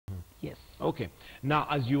Yes. Okay. Now,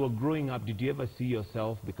 as you were growing up, did you ever see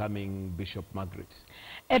yourself becoming Bishop Margaret?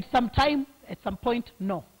 At some point,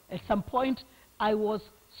 no. At some point, I was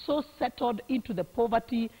so settled into the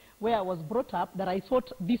poverty where I was brought up that I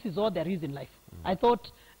thought this is all there is in life. I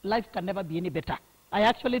thought life can never be any better. I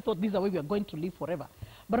actually thought this is the way we are going to live forever.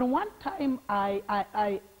 But one time,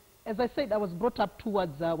 as I said, I was brought up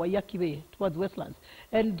towards Waiyaki Way, towards Westlands.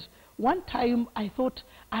 And one time I thought,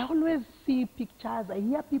 I always see pictures, I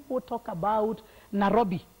hear people talk about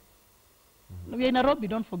Nairobi. We are in Nairobi,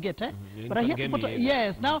 don't forget, eh? But I hear people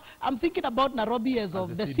yes, now I'm thinking about Nairobi as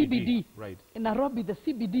of the CBD. Right. In Nairobi, the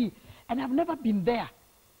CBD. And I've never been there.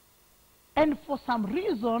 And for some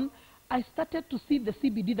reason, I started to see the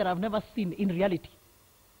CBD that I've never seen in reality.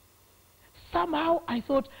 Somehow I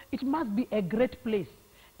thought it must be a great place.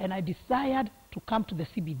 And I desired to come to the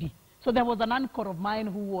CBD. So there was an uncle of mine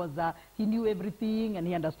who was, he knew everything and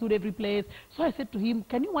he understood every place. So I said to him,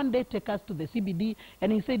 can you one day take us to the CBD?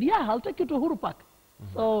 And he said, yeah, I'll take you to Uhuru Park.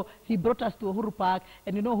 So he brought us to Uhuru Park,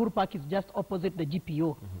 and you know Uhuru Park is just opposite the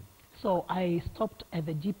GPO. So I stopped at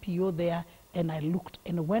the GPO there, and I looked,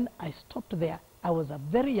 and when I stopped there, I was a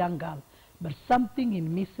very young girl, but something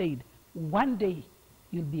in me said, one day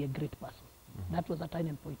you'll be a great person. That was a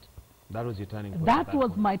turning point. That was your turning point? That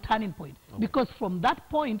was my turning point. Okay. Because from that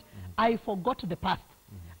point, I forgot the past.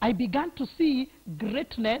 I began to see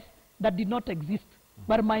greatness that did not exist.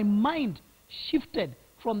 But my mind shifted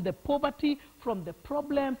from the poverty, from the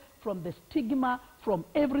problem, from the stigma, from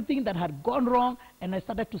everything that had gone wrong, and I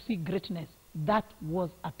started to see greatness. That was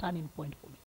a turning point for me.